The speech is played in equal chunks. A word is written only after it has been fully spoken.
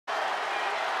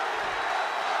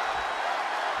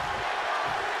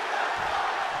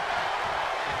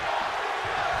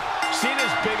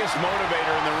biggest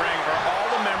motivator in the ring are all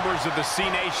the members of the C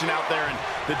Nation out there in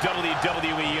the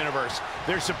WWE Universe.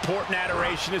 Their support and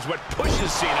adoration is what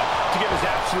pushes Cena to give his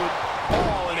absolute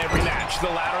all in every match. The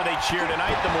louder they cheer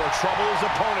tonight, the more trouble his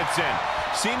opponent's in.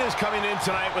 Cena's coming in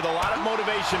tonight with a lot of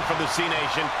motivation from the C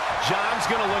Nation. John's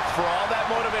going to look for all that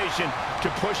motivation to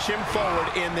push him forward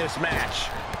in this match.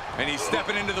 And he's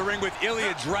stepping into the ring with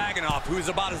Ilja Dragunov, who is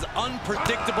about as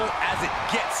unpredictable as it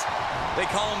gets. They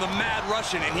call him the Mad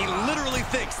Russian, and he literally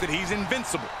thinks that he's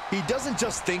invincible. He doesn't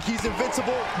just think he's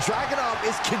invincible. Dragunov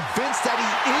is convinced that he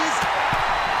is.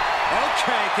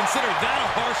 Okay, consider that a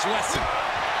harsh lesson.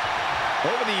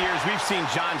 Over the years, we've seen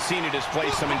John Cena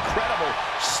display some incredible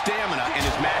stamina in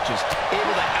his matches,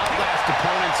 able to outlast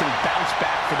opponents and bounce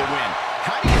back for the win.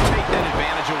 How do you take that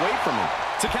advantage away from him?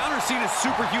 To counter Cena's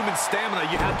superhuman stamina,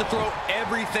 you have to throw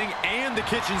everything and the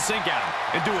kitchen sink at him,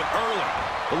 and do it early.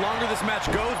 The longer this match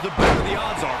goes, the better the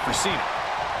odds are for Cena.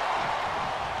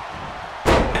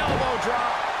 Elbow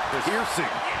drop.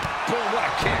 Piercing. Boom, what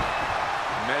a kick.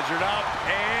 Measured up,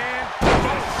 and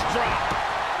fist drop.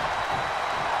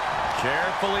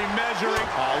 Carefully measuring.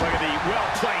 Oh, look at the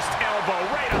well-placed elbow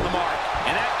right on the mark.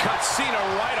 And that cuts Cena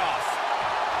right off.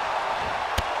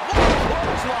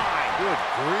 Clothesline. Good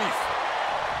grief.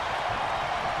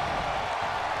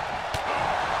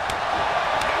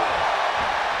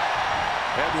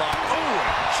 Headlock. Oh,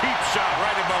 a cheap shot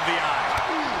right above the eye.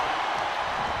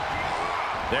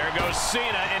 There goes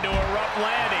Cena into a rough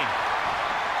landing.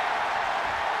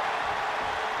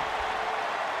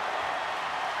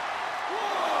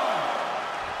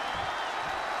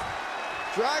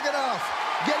 Dragunov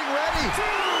getting ready.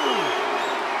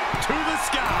 To the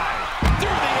sky. Through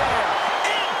the air.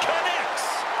 And connects.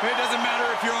 It doesn't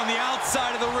matter if you're on the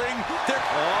outside of the ring. Oh,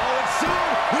 and soon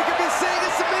we could be seeing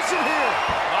a submission here.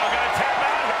 Oh, gonna tap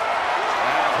out.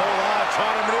 Hold on,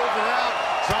 trying to maneuver out.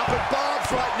 Dropping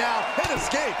bombs right now and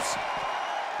escapes.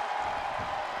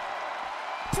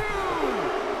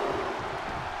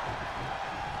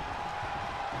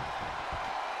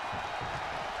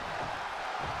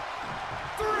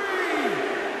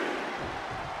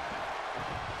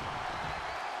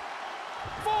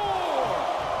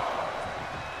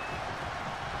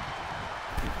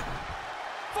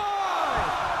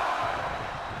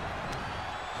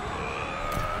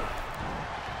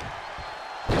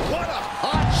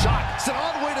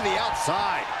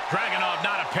 Side. Dragunov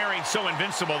not appearing so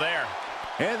invincible there.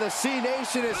 And the C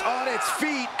Nation is on its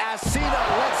feet as Cena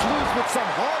lets loose with some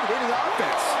hard-hitting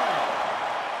offense.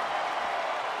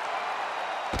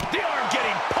 The arm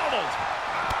getting pummeled.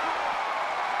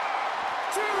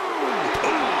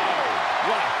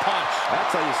 What a punch.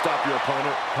 That's how you stop your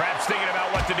opponent. Perhaps thinking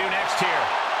about what to do next here.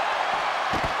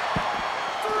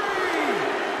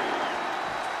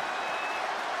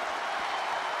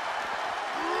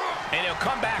 And he'll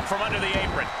come back from under the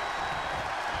apron.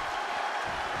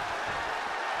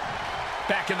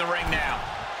 Back in the ring now.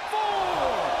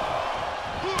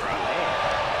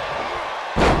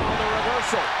 On the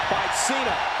reversal by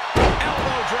Cena.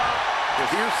 Elbow drop.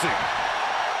 Piercing.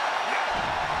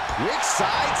 Quick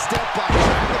side step by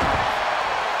Dragunov.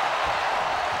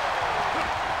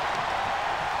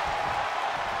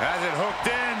 Has it hooked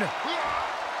in.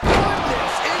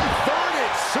 Goodness,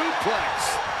 inverted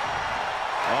suplex.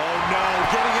 Oh no,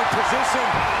 getting in position.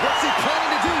 What's he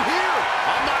planning to do here?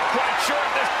 I'm not quite sure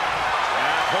if this...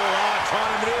 Hold on,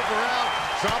 trying to maneuver out.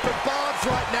 Dropping bombs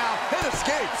right now and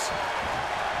escapes.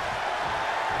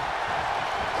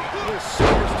 The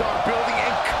superstar building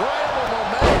incredible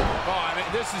momentum. Oh, I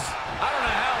mean, this is... I don't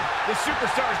know how the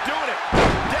superstar's doing it.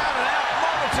 Down and out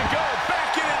moments ago.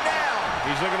 Back in it now.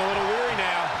 He's looking a little weary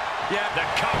now. Yeah, the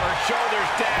cover,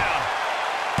 shoulders down.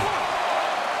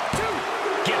 1,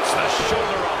 2. Gets the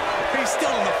shoulder up. He's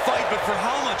still in the fight, but for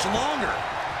how much longer?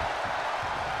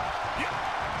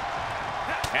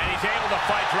 And he's able to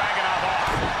fight Dragunov off.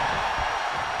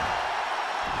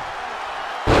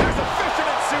 There's a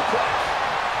fisherman suplex.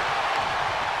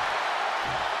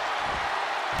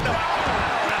 No,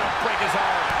 that'll break his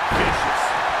arm. Vicious.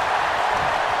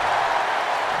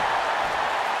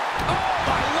 Oh,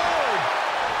 my Lord!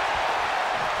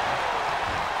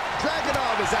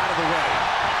 Dragunov is out of the way.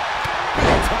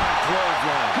 Big time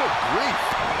clothesline. Good grief.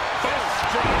 Fist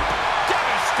drop.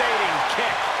 Devastating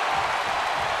kick.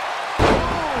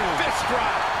 Fist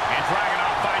drop. And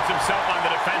Dragunov finds himself on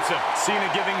the defensive. Cena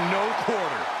giving no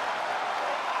quarter.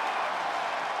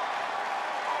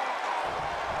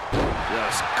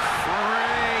 Just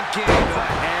cranking the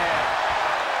head.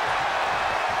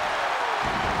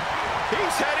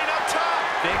 He's heading up top.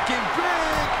 Thinking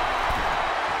big.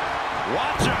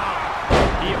 Watch out.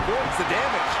 He avoids the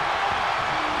damage.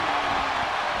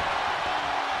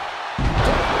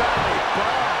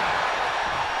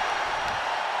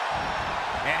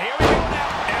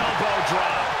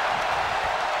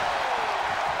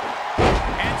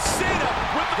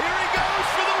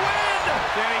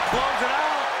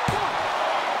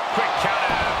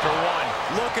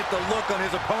 look on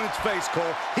his opponent's face,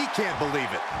 Cole. He can't believe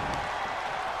it.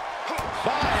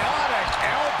 Bionic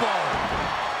elbow.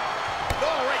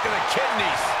 Oh, right to the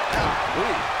kidneys.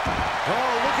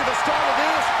 Oh, look at the start of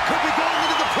this. Could be going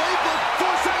into the playbook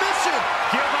for submission.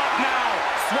 Give up now.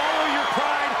 Swallow your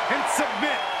pride and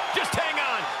submit. Just hang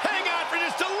on. Hang on for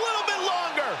just a little bit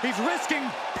longer. He's risking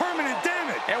permanent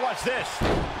damage. And watch this.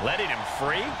 Letting him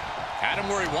free. Had him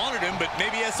where he wanted him, but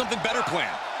maybe he has something better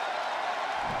planned.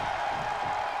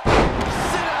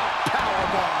 Sit out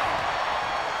powerbomb.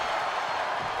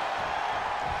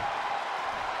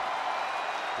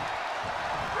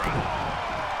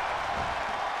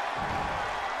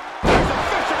 There's a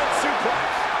fisherman suplex.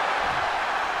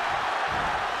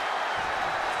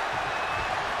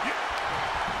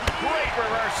 Great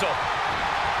reversal.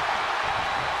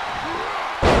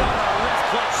 Left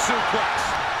clutch suplex.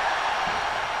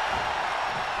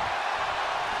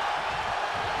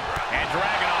 And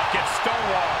Dragunov gets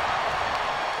stonewalled.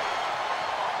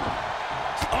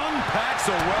 Unpacks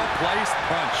a well-placed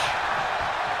punch.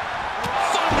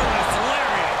 Thunderous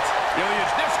lariat. Ilja,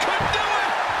 this could do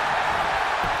it.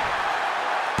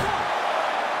 1,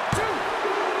 2.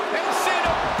 And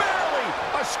Cena barely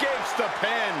escapes the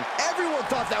pin. Everyone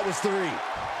thought that was 3.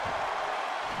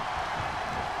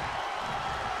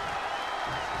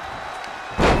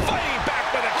 Fighting back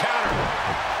with a counter.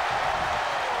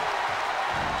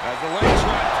 As the leg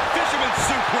trap, fisherman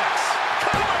suplex.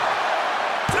 Cover.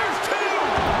 There's 2.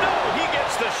 No, he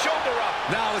gets the shoulder up.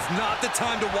 Now is not the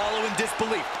time to wallow in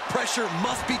disbelief. Pressure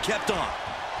must be kept on.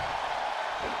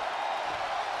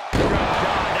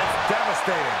 God, that's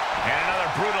devastating. And another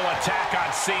brutal attack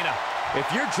on Cena. If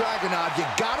you're Dragunov, you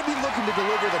gotta be looking to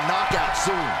deliver the knockout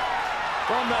soon.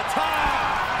 From the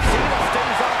top. Cena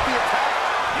stays off the attack.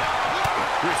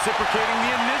 Reciprocating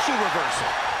the initial reversal.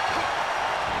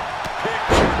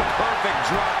 Picture-perfect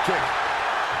drop kick.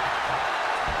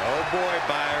 Oh boy,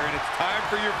 Byron, it's time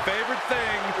for your favorite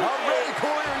thing. I'm ready,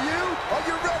 Corey. Are you? Are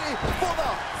you ready for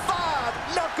the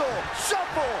 5-knuckle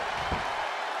shuffle?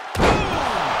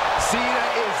 Cena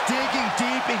is digging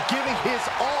deep and giving his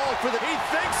all for the... He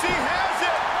thinks he has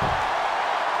it.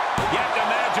 You have to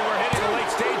imagine we're hitting the late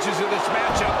stages of this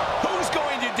matchup. Who's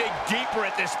going to dig deeper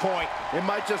at this point? It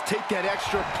might just take that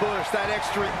extra push, that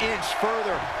extra inch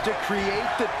further to create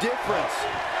the difference.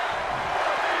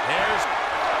 There's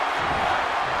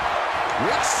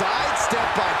Rick sidestep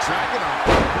by Dragunov.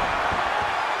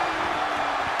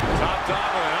 Top dog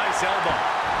with a nice elbow.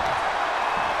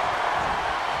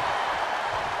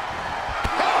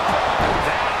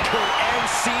 That could end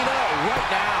Cena right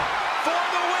now. for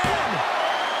the win.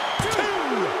 2.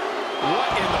 What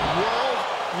in the world?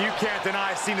 You can't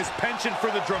deny Cena's penchant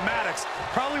for the dramatics.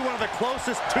 Probably one of the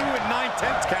closest 2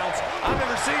 9/10 counts I've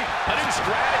ever seen. A new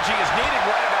strategy is needed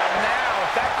right about now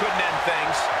if that couldn't end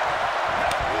things.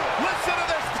 Listen to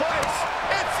this place.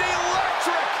 It's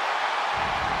electric.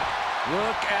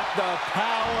 Look at the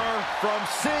power from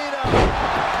Cena.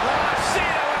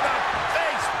 Cena with a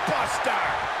face buster.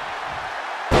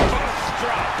 Bust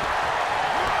drop.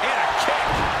 And a kick.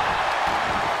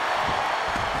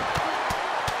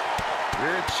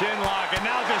 Rear chin lock, and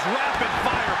now just rapid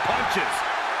fire punches.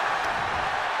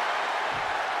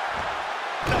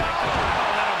 Oh,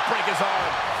 let him break his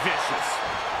arm. Vicious.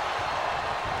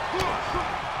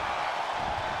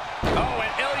 Oh,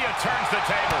 and Ilja turns the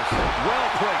tables.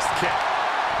 Well-placed kick.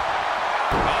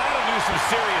 Oh, that'll do some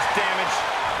serious damage.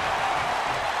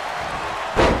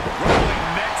 Rolling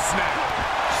neck snap.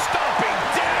 Stomping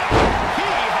down. He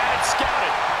had it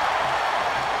scouted.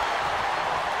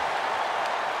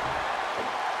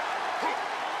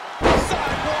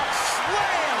 Sidewalk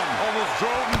slam. Almost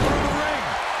drove him through the ring.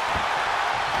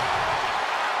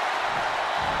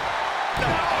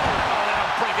 Oh, let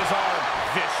him break his arm.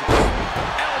 Vicious.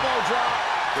 Elbow drop.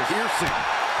 Piercing.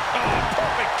 Oh,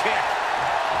 perfect kick.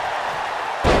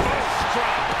 Fist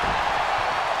drop.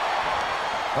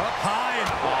 Up high and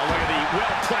Oh, look at the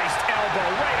well-placed elbow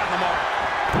right on the mark.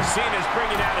 Cena's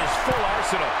bringing out his full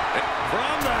arsenal.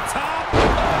 from the top.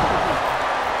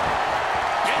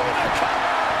 Into the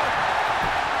cover.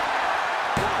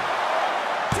 1,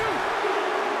 2,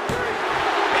 3.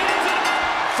 It is it.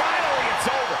 Finally, it's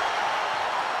over.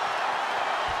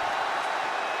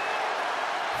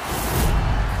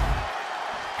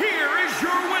 Here is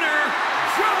your winner,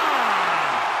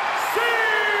 John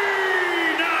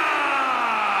Cena!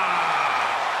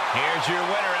 Here's your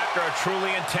winner after a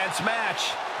truly intense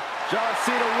match. John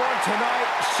Cena won tonight,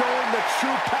 showing the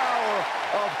true power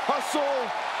of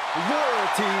hustle,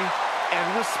 loyalty, and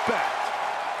respect.